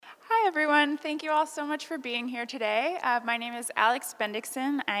thank you all so much for being here today. My name is Alex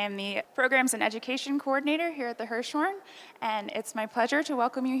Bendixson. I am the Programs and Education Coordinator here at the Hirshhorn, and it's my pleasure to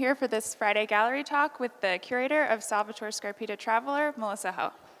welcome you here for this Friday Gallery Talk with the curator of Salvatore Scarpitta Traveler, Melissa Ho.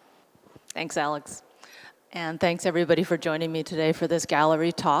 Thanks, Alex. And thanks, everybody, for joining me today for this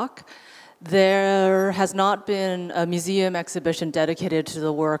gallery talk. There has not been a museum exhibition dedicated to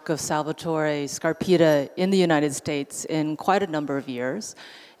the work of Salvatore Scarpitta in the United States in quite a number of years,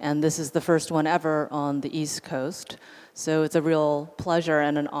 and this is the first one ever on the East Coast. So it's a real pleasure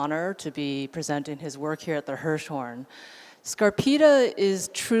and an honor to be presenting his work here at the Hirshhorn. Scarpitta is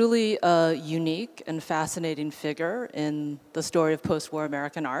truly a unique and fascinating figure in the story of post-war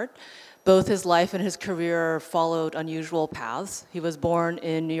American art. Both his life and his career followed unusual paths. He was born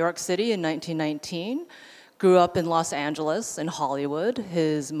in New York City in 1919, grew up in Los Angeles and Hollywood.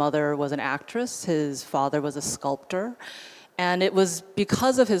 His mother was an actress, his father was a sculptor. And it was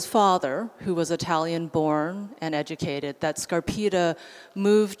because of his father, who was Italian-born and educated, that Scarpitta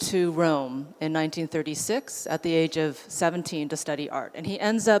moved to Rome in 1936 at the age of 17 to study art. And he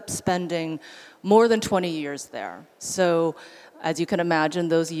ends up spending more than 20 years there. So, as you can imagine,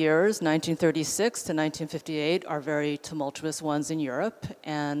 those years, 1936 to 1958, are very tumultuous ones in Europe,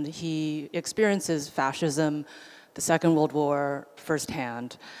 and he experiences fascism, the Second World War,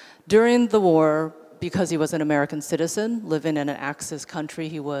 firsthand. During the war, because he was an American citizen living in an Axis country,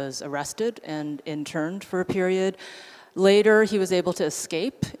 he was arrested and interned for a period. Later, he was able to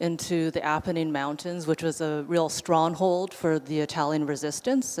escape into the Apennine Mountains, which was a real stronghold for the Italian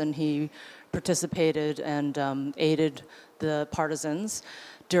resistance, and he participated and aided the partisans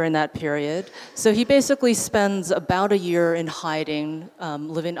during that period. So he basically spends about a year in hiding,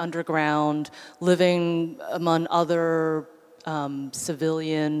 living underground, living among other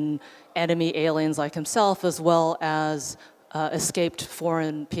civilian enemy aliens like himself, as well as escaped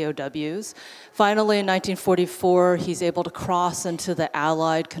foreign POWs. Finally, in 1944, he's able to cross into the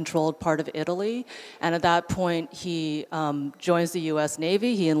Allied-controlled part of Italy, and at that point, he joins the U.S.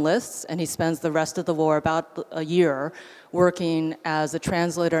 Navy, he enlists, and he spends the rest of the war, about a year, working as a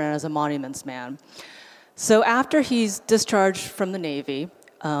translator and as a monuments man. So after he's discharged from the Navy,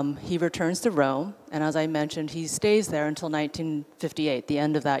 he returns to Rome, and as I mentioned, he stays there until 1958, the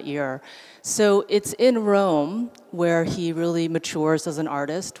end of that year. So it's in Rome where he really matures as an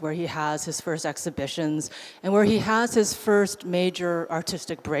artist, where he has his first exhibitions, and where he has his first major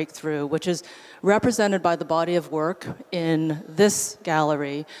artistic breakthrough, which is represented by the body of work in this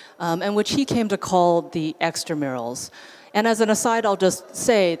gallery, and which he came to call the extramurals. And as an aside, I'll just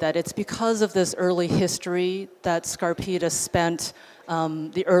say that it's because of this early history that Scarpitta spent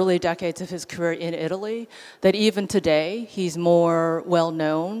the early decades of his career in Italy, that even today he's more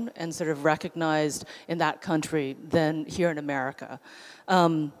well-known and sort of recognized in that country than here in America.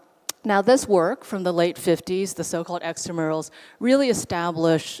 Now, this work from the late 50s, the so-called extramurals, really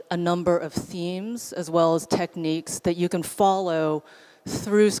established a number of themes as well as techniques that you can follow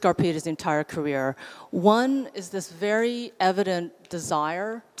through Scarpitta's entire career. One is this very evident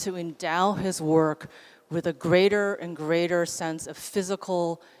desire to endow his work with a greater and greater sense of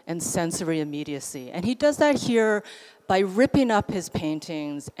physical and sensory immediacy. And he does that here by ripping up his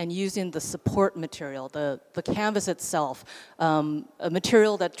paintings and using the support material, the canvas itself, a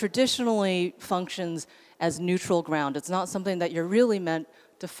material that traditionally functions as neutral ground. It's not something that you're really meant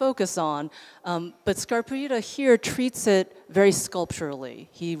to focus on, but Scarpitta here treats it very sculpturally.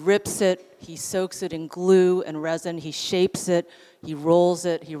 He rips it, he soaks it in glue and resin, he shapes it, he rolls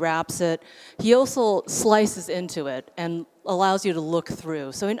it, he wraps it. He also slices into it and allows you to look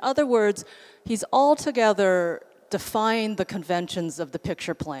through. So in other words, he's altogether defying the conventions of the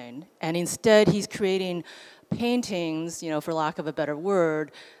picture plane, and instead he's creating paintings, for lack of a better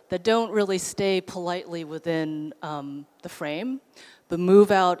word, that don't really stay politely within the frame, but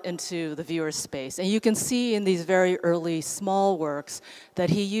move out into the viewer's space. And you can see in these very early small works that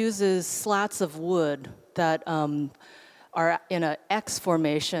he uses slats of wood that are in an X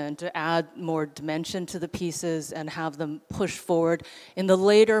formation to add more dimension to the pieces and have them push forward. In the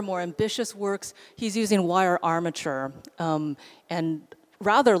later, more ambitious works, he's using wire armature and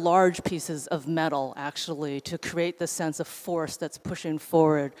rather large pieces of metal, actually, to create the sense of force that's pushing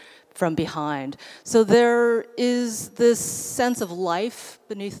forward from behind. So there is this sense of life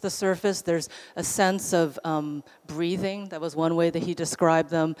beneath the surface. There's a sense of breathing. That was one way that he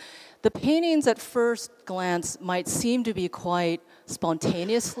described them. The paintings at first glance might seem to be quite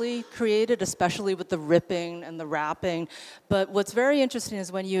spontaneously created, especially with the ripping and the wrapping. But what's very interesting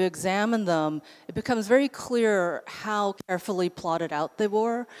is when you examine them, it becomes very clear how carefully plotted out they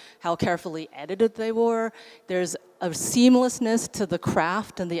were, how carefully edited they were. There's a seamlessness to the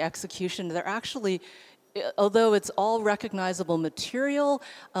craft and the execution. They're actually, although it's all recognizable material,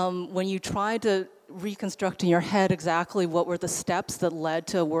 when you try to reconstruct in your head exactly what were the steps that led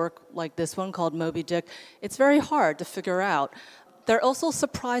to a work like this one called Moby Dick, it's very hard to figure out. They're also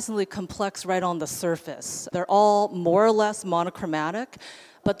surprisingly complex right on the surface. They're all more or less monochromatic,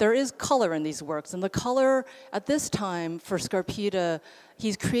 but there is color in these works. And the color at this time for Scarpitta,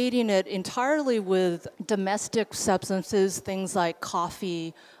 he's creating it entirely with domestic substances, things like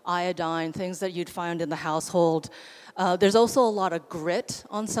coffee, iodine, things that you'd find in the household. There's also a lot of grit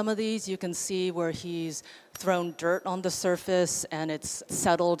on some of these. You can see where he's thrown dirt on the surface and it's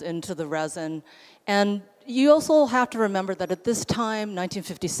settled into the resin. And you also have to remember that at this time,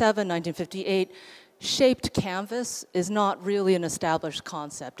 1957, 1958, shaped canvas is not really an established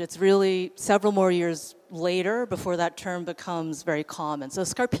concept. It's really several more years later before that term becomes very common. So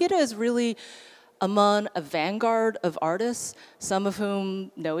Scarpitta is really among a vanguard of artists, some of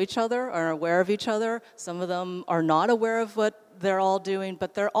whom know each other, are aware of each other. Some of them are not aware of what they're all doing,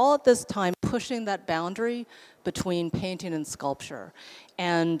 but they're all at this time pushing that boundary between painting and sculpture.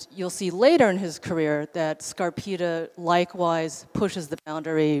 And you'll see later in his career that Scarpitta likewise pushes the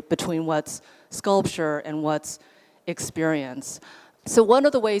boundary between what's sculpture and what's experience. So one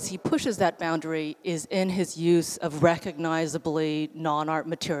of the ways he pushes that boundary is in his use of recognizably non-art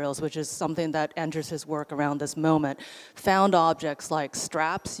materials, which is something that enters his work around this moment. Found objects like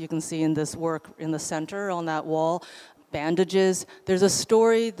straps, you can see in this work in the center on that wall, bandages. There's a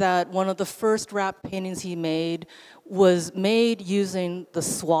story that one of the first wrap paintings he made was made using the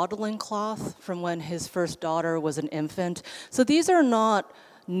swaddling cloth from when his first daughter was an infant. So these are not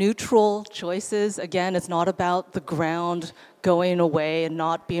neutral choices. Again, it's not about the ground going away and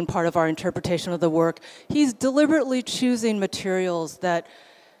not being part of our interpretation of the work. He's deliberately choosing materials that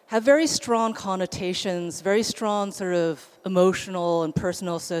have very strong connotations, very strong sort of emotional and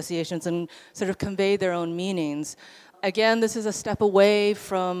personal associations, and sort of convey their own meanings. Again, this is a step away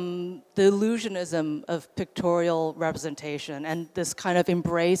from the illusionism of pictorial representation and this kind of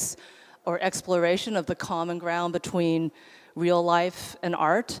embrace or exploration of the common ground between real life and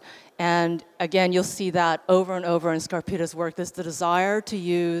art. And again, you'll see that over and over in Scarpitta's work, this the desire to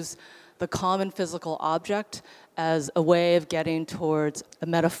use the common physical object as a way of getting towards a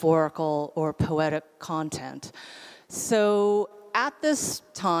metaphorical or poetic content. So at this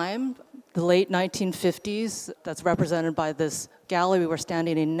time, the late 1950s, that's represented by this gallery we're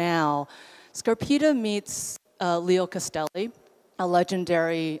standing in now, Scarpitta meets Leo Castelli, a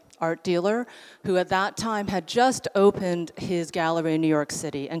legendary art dealer who at that time had just opened his gallery in New York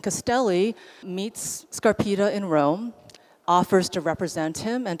City. And Castelli meets Scarpitta in Rome, offers to represent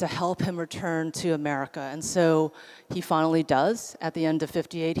him and to help him return to America. And so he finally does. At the end of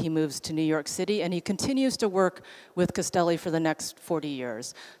 '58, he moves to New York City, and he continues to work with Castelli for the next 40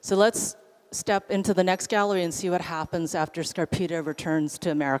 years. So let's step into the next gallery and see what happens after Scarpitta returns to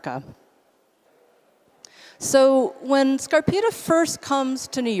America. So when Scarpitta first comes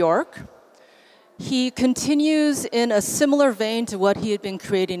to New York, he continues in a similar vein to what he had been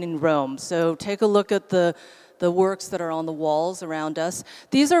creating in Rome. So take a look at the works that are on the walls around us.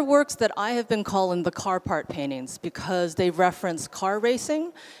 These are works that I have been calling the car part paintings because they reference car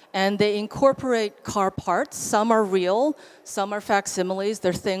racing and they incorporate car parts. Some are real, some are facsimiles.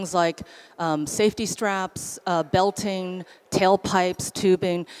 They're things like safety straps, belting, tailpipes,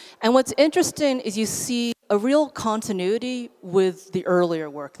 tubing. And what's interesting is you see a real continuity with the earlier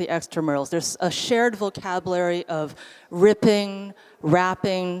work, the extramurals. There's a shared vocabulary of ripping,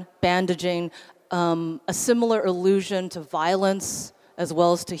 wrapping, bandaging, a similar allusion to violence as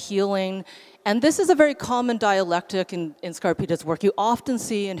well as to healing. And this is a very common dialectic in Scarpitta's work. You often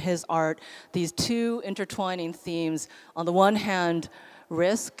see in his art these two intertwining themes. On the one hand,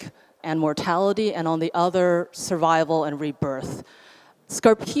 risk and mortality, and on the other, survival and rebirth.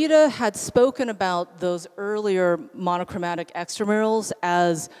 Scarpitta had spoken about those earlier monochromatic extramurals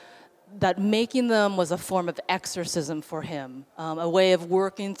as that making them was a form of exorcism for him, a way of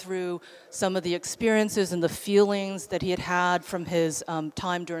working through some of the experiences and the feelings that he had had from his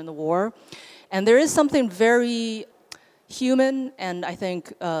time during the war. And there is something very human, and I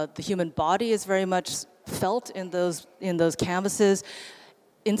think the human body is very much felt in those canvases.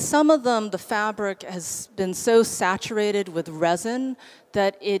 In some of them, the fabric has been so saturated with resin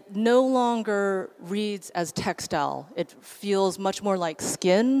that it no longer reads as textile. It feels much more like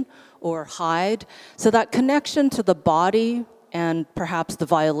skin or hide. So that connection to the body and perhaps the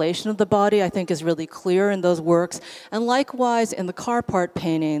violation of the body, I think, is really clear in those works. And likewise, in the car part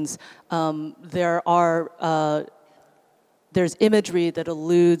paintings, there are there's imagery that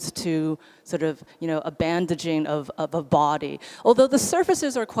alludes to sort of, a bandaging of a body. Although the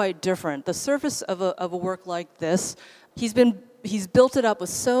surfaces are quite different. The surface of a work like this, he's built it up with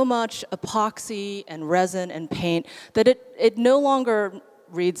so much epoxy and resin and paint that it no longer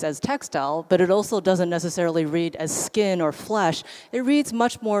reads as textile, but it also doesn't necessarily read as skin or flesh. It reads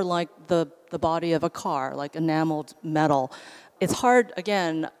much more like the body of a car, like enameled metal. It's hard,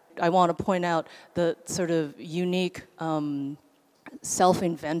 again, I want to point out the sort of unique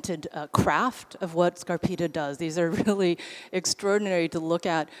self-invented craft of what Scarpitta does. These are really extraordinary to look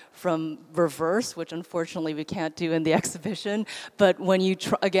at from reverse, which unfortunately we can't do in the exhibition. But when you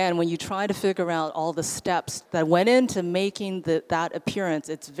try to figure out all the steps that went into making that appearance,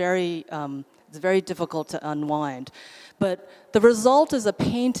 it's very difficult to unwind. But the result is a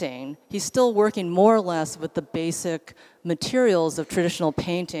painting. He's still working more or less with the basic materials of traditional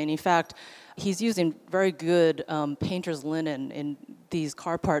painting. In fact, he's using very good painter's linen in these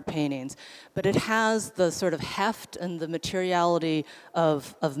car part paintings, but it has the sort of heft and the materiality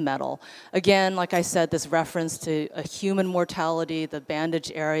of metal. Again, like I said, this reference to a human mortality, the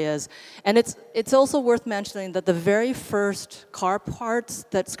bandage areas, and it's also worth mentioning that the very first car parts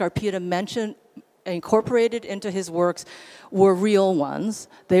that Scarpitta mentioned incorporated into his works were real ones.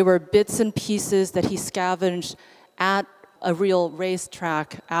 They were bits and pieces that he scavenged at a real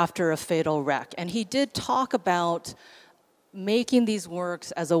racetrack after a fatal wreck. And he did talk about making these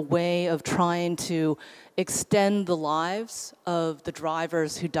works as a way of trying to extend the lives of the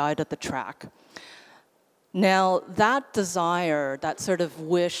drivers who died at the track. Now, that desire, that sort of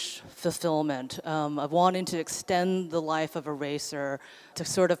wish fulfillment of wanting to extend the life of a racer, to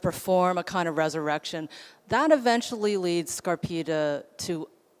sort of perform a kind of resurrection, that eventually leads Scarpitta to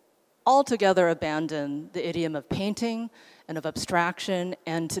altogether abandon the idiom of painting and of abstraction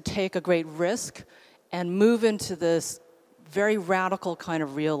and to take a great risk and move into this very radical kind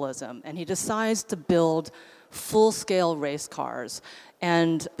of realism. And he decides to build full-scale race cars.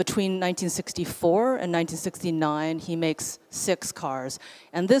 And between 1964 and 1969, he makes 6 cars.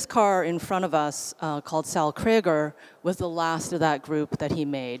 And this car in front of us, called Sal Krager, was the last of that group that he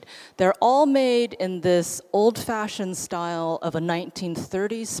made. They're all made in this old-fashioned style of a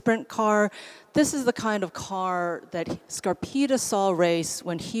 1930s sprint car. This is the kind of car that Scarpitta saw race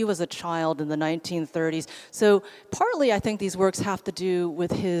when he was a child in the 1930s. So partly, I think these works have to do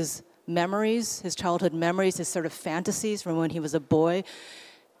with his memories, his childhood memories, his sort of fantasies from when he was a boy.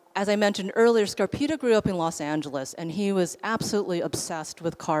 As I mentioned earlier, Scarpitta grew up in Los Angeles, and he was absolutely obsessed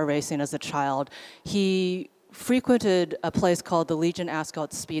with car racing as a child. He frequented a place called the Legion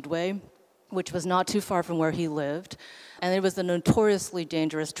Ascot Speedway, which was not too far from where he lived, and it was a notoriously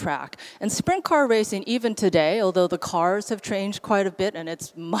dangerous track. And sprint car racing, even today, although the cars have changed quite a bit and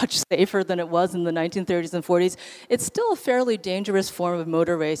it's much safer than it was in the 1930s and 40s, it's still a fairly dangerous form of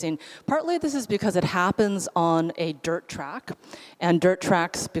motor racing. Partly this is because it happens on a dirt track, and dirt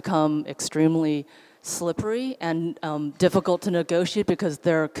tracks become extremely slippery and difficult to negotiate because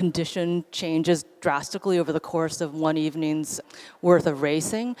their condition changes drastically over the course of one evening's worth of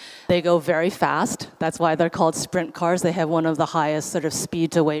racing. They go very fast. That's why they're called sprint cars. They have one of the highest sort of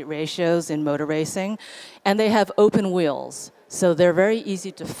speed to weight ratios in motor racing. And they have open wheels. So they're very easy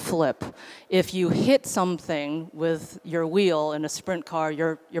to flip. If you hit something with your wheel in a sprint car,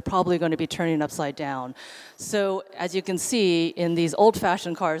 you're probably going to be turning upside down. So as you can see, in these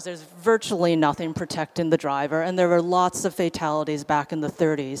old-fashioned cars, there's virtually nothing protecting the driver, and there were lots of fatalities back in the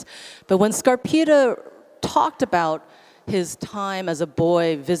 30s. But when Scarpitta talked about his time as a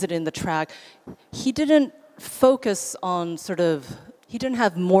boy visiting the track, he didn't focus on he didn't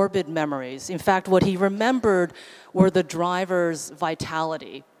have morbid memories. In fact, what he remembered were the drivers'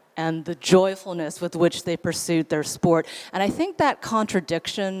 vitality and the joyfulness with which they pursued their sport. And I think that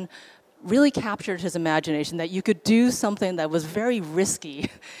contradiction really captured his imagination, that you could do something that was very risky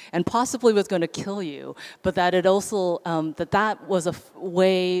and possibly was going to kill you, but that it also, that was a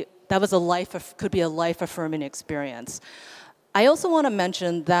way, that was could be a life-affirming experience. I also want to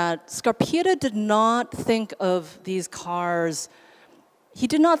mention that Scarpitta did not think of these cars. He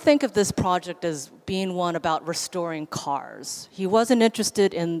did not think of this project as being one about restoring cars. He wasn't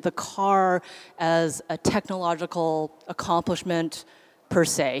interested in the car as a technological accomplishment per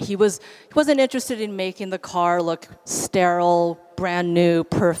se. He wasn't interested in making the car look sterile, brand new,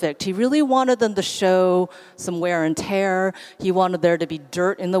 perfect. He really wanted them to show some wear and tear. He wanted there to be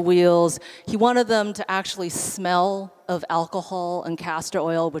dirt in the wheels. He wanted them to actually smell of alcohol and castor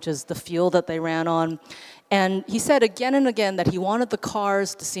oil, which is the fuel that they ran on. And he said again and again that he wanted the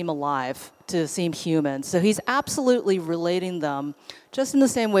cars to seem alive, to seem human. So he's absolutely relating them, just in the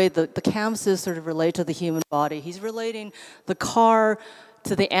same way the canvases sort of relate to the human body. He's relating the car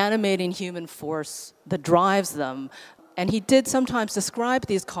to the animating human force that drives them. And he did sometimes describe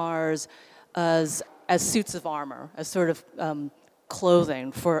these cars as suits of armor, as sort of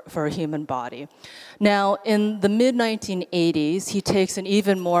clothing for a human body. Now, in the mid-1980s, he takes an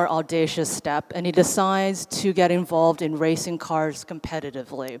even more audacious step, and he decides to get involved in racing cars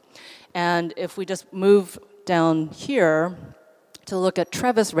competitively. And if we just move down here to look at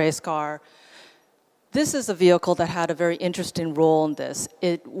Trevis race car, this is a vehicle that had a very interesting role in this.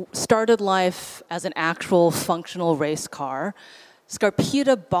 It started life as an actual functional race car.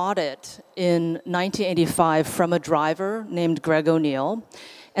 Scarpitta bought it in 1985 from a driver named Greg O'Neill.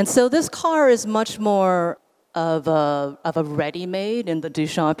 And so this car is much more of a ready-made in the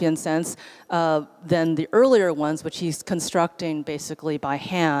Duchampian sense than the earlier ones, which he's constructing basically by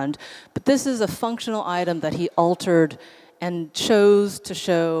hand. But this is a functional item that he altered and chose to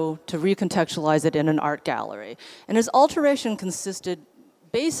recontextualize it in an art gallery. And his alteration consisted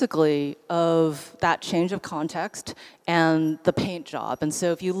basically of that change of context and the paint job. And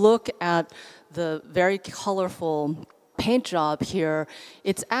so if you look at the very colorful paint job here,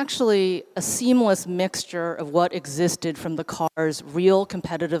 it's actually a seamless mixture of what existed from the car's real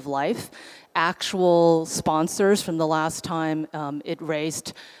competitive life, actual sponsors from the last time it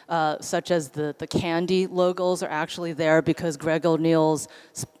raced, such as the candy logos are actually there because Greg O'Neill's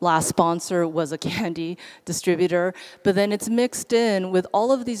last sponsor was a candy distributor. But then it's mixed in with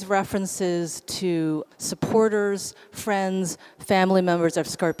all of these references to supporters, friends, family members of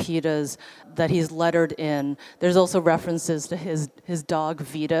Scarpitta's that he's lettered in. There's also references to his dog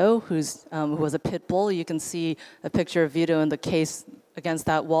Vito, who was a pit bull. You can see a picture of Vito in the case against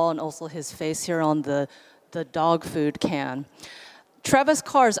that wall, and also his face here on the dog food can. Trevis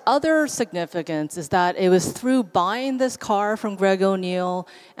car's other significance is that it was through buying this car from Greg O'Neill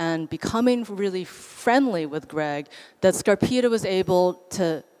and becoming really friendly with Greg that Scarpitta was able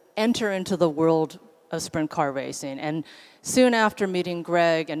to enter into the world of sprint car racing. And soon after meeting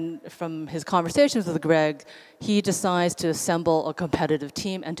Greg, and from his conversations with Greg, he decides to assemble a competitive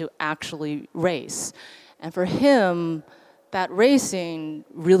team and to actually race. And for him, that racing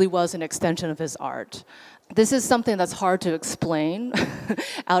really was an extension of his art. This is something that's hard to explain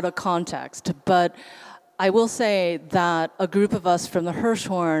out of context, but I will say that a group of us from the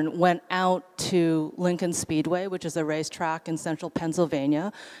Hirshhorn went out to Lincoln Speedway, which is a racetrack in central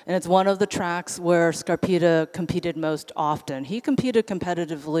Pennsylvania, and it's one of the tracks where Scarpitta competed most often. He competed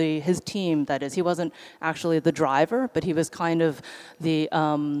competitively, his team, that is. He wasn't actually the driver, but he was kind of the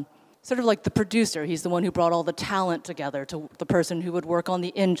sort of like the producer. He's the one who brought all the talent together, to the person who would work on the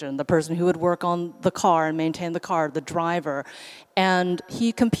engine, the person who would work on the car and maintain the car, the driver. And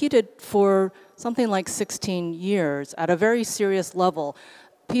he competed for something like 16 years at a very serious level.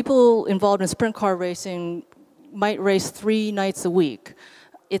 People involved in sprint car racing might race 3 nights a week.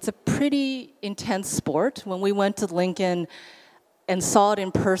 It's a pretty intense sport. When we went to Lincoln and saw it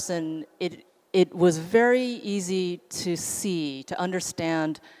in person, it was very easy to see, to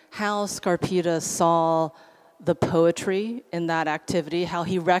understand how Scarpitta saw the poetry in that activity, how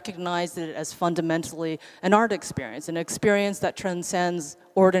he recognized it as fundamentally an art experience, an experience that transcends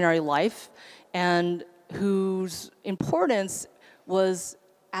ordinary life, and whose importance was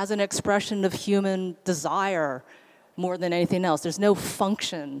as an expression of human desire more than anything else. There's no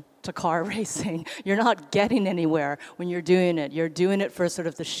function to car racing. You're not getting anywhere when you're doing it. You're doing it for sort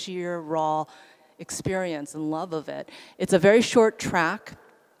of the sheer, raw experience and love of it. It's a very short track,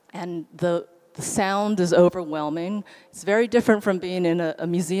 and the sound is overwhelming. It's very different from being in a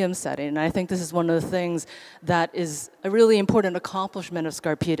museum setting, and I think this is one of the things that is a really important accomplishment of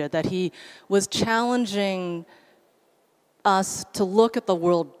Scarpitta, that he was challenging us to look at the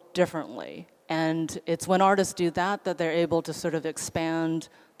world differently. And it's when artists do that that they're able to sort of expand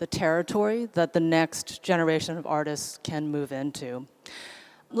the territory that the next generation of artists can move into.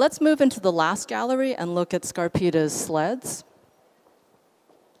 Let's move into the last gallery and look at Scarpitta's sleds.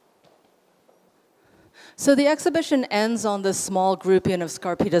 So the exhibition ends on this small grouping of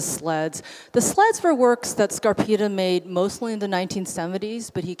Scarpitta's sleds. The sleds were works that Scarpitta made mostly in the 1970s,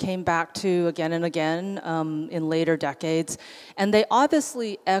 but he came back to again and again in later decades. And they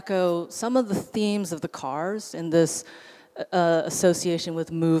obviously echo some of the themes of the cars in this association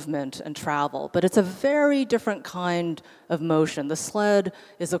with movement and travel. But it's a very different kind of motion. The sled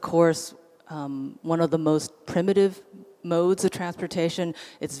is, of course, one of the most primitive modes of transportation.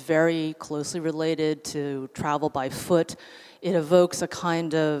 It's very closely related to travel by foot. It evokes a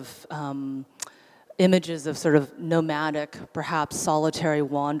kind of images of sort of nomadic, perhaps solitary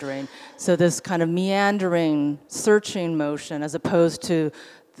wandering. So this kind of meandering, searching motion as opposed to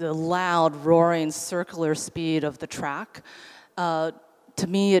the loud, roaring, circular speed of the track. To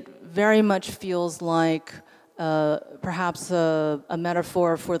me, it very much feels like perhaps a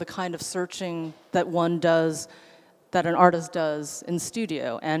metaphor for the kind of searching that one does, that an artist does in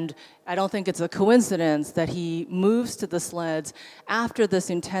studio. And I don't think it's a coincidence that he moves to the sleds after this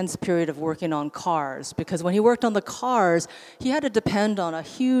intense period of working on cars, because when he worked on the cars, he had to depend on a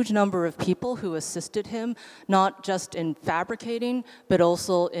huge number of people who assisted him, not just in fabricating, but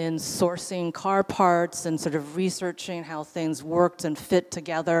also in sourcing car parts and sort of researching how things worked and fit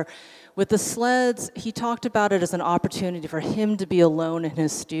together. With the sleds, he talked about it as an opportunity for him to be alone in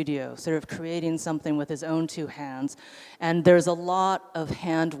his studio, sort of creating something with his own two hands. And there's a lot of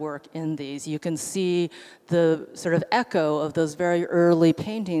handwork in these. You can see the sort of echo of those very early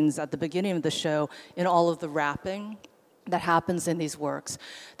paintings at the beginning of the show in all of the wrapping that happens in these works.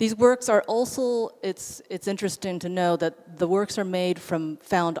 These works are also, it's interesting to know that the works are made from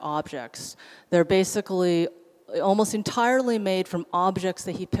found objects. They're basically almost entirely made from objects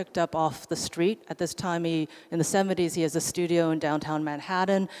that he picked up off the street. At this time, in the 70s, he has a studio in downtown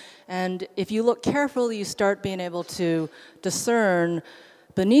Manhattan. And if you look carefully, you start being able to discern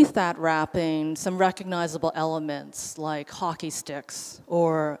beneath that wrapping some recognizable elements like hockey sticks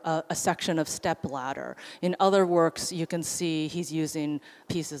or a section of step ladder. In other works, you can see he's using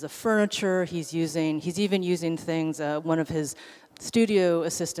pieces of furniture. He's even using things, one of his studio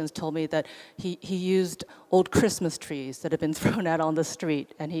assistants told me that he used old Christmas trees that had been thrown out on the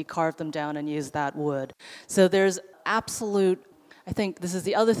street, and he carved them down and used that wood. So there's absolute, I think this is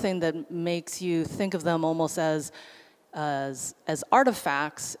the other thing that makes you think of them almost as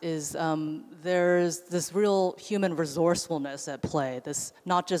artifacts, is there's this real human resourcefulness at play. This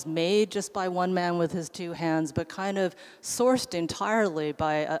not just made just by one man with his two hands, but kind of sourced entirely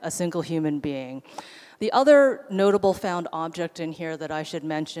by a single human being. The other notable found object in here that I should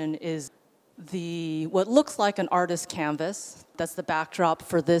mention is what looks like an artist's canvas. That's the backdrop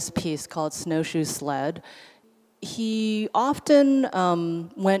for this piece called Snowshoe Sled. He often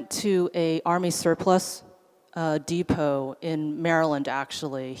went to a Army surplus depot in Maryland,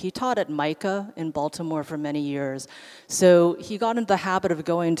 actually. He taught at MICA in Baltimore for many years. So he got into the habit of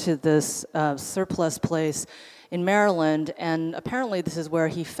going to this surplus place in Maryland, and apparently this is where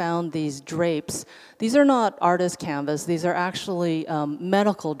he found these drapes. These are not artist canvas, these are actually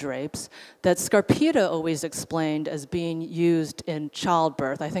medical drapes that Scarpitta always explained as being used in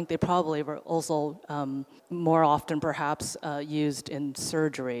childbirth. I think they probably were also more often perhaps used in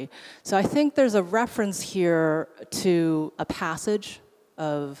surgery. So I think there's a reference here to a passage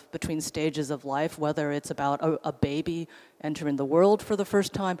between stages of life, whether it's about a baby entering the world for the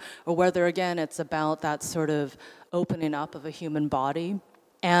first time, or whether, again, it's about that sort of opening up of a human body.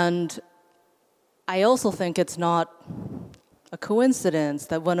 And I also think it's not a coincidence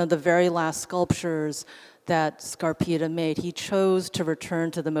that one of the very last sculptures that Scarpitta made, he chose to return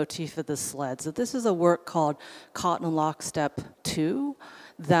to the motif of the sled. So this is a work called Cotton Lockstep 2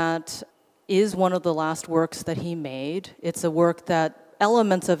 that is one of the last works that he made. It's a work that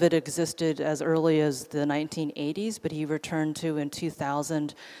elements of it existed as early as the 1980s, but he returned to in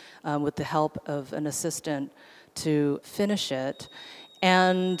 2000 with the help of an assistant to finish it.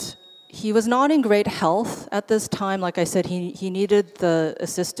 And he was not in great health at this time. Like I said, he needed the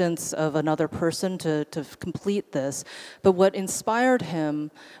assistance of another person to complete this. But what inspired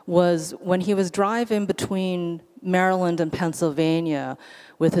him was when he was driving between Maryland and Pennsylvania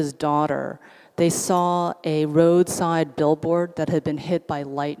with his daughter, they saw a roadside billboard that had been hit by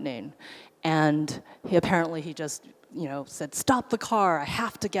lightning. And he just, said, "Stop the car, I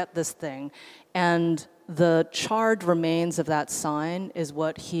have to get this thing." And the charred remains of that sign is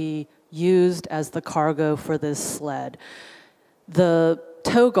what he used as the cargo for this sled. The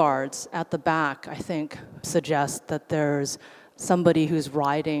tow guards at the back, I think, suggest that there's somebody who's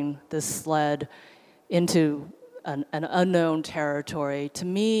riding this sled into an unknown territory. To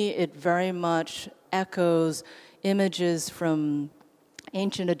me, it very much echoes images from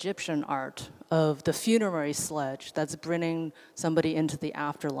ancient Egyptian art of the funerary sledge that's bringing somebody into the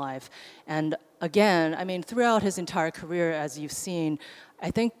afterlife. And again, throughout his entire career, as you've seen,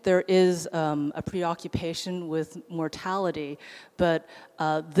 I think there is a preoccupation with mortality, but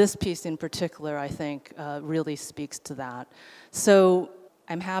this piece in particular, I think, really speaks to that. So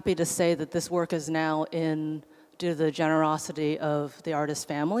I'm happy to say that this work is now due to the generosity of the artist's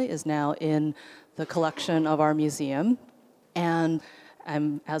family, is now in the collection of our museum. And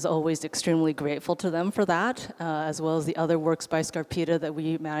I'm, as always, extremely grateful to them for that, as well as the other works by Scarpitta that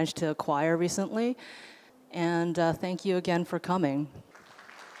we managed to acquire recently. And thank you again for coming.